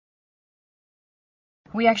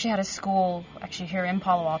We actually had a school here in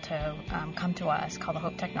Palo Alto come to us called the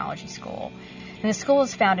Hope Technology School. And the school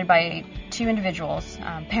is founded by two individuals,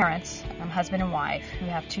 parents, husband and wife, who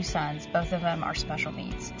have two sons. Both of them are special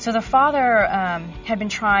needs. So the father had been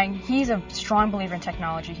trying, he's a strong believer in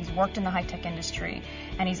technology. He's worked in the high-tech industry,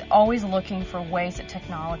 and he's always looking for ways that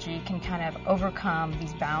technology can kind of overcome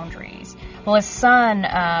these boundaries. Well, his son,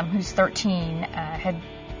 who's 13,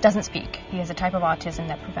 doesn't speak. He has a type of autism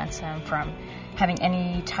that prevents him from having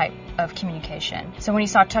any type of communication. So when he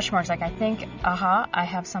saw TouchSmart, he's like, I think, I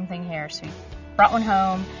have something here. So he brought one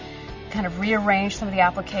home, kind of rearranged some of the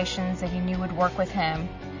applications that he knew would work with him.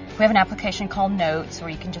 We have an application called Notes where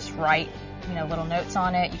you can just write, little notes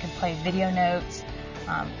on it. You can play video notes.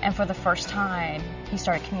 And for the first time, he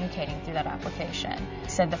started communicating through that application. He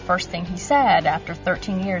said the first thing he said after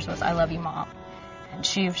 13 years was, I love you, Mom. And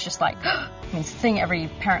she was just like, it's the thing every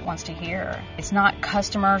parent wants to hear. It's not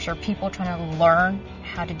customers or people trying to learn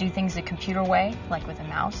how to do things the computer way, like with a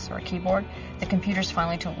mouse or a keyboard. The computer's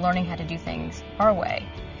finally learning how to do things our way.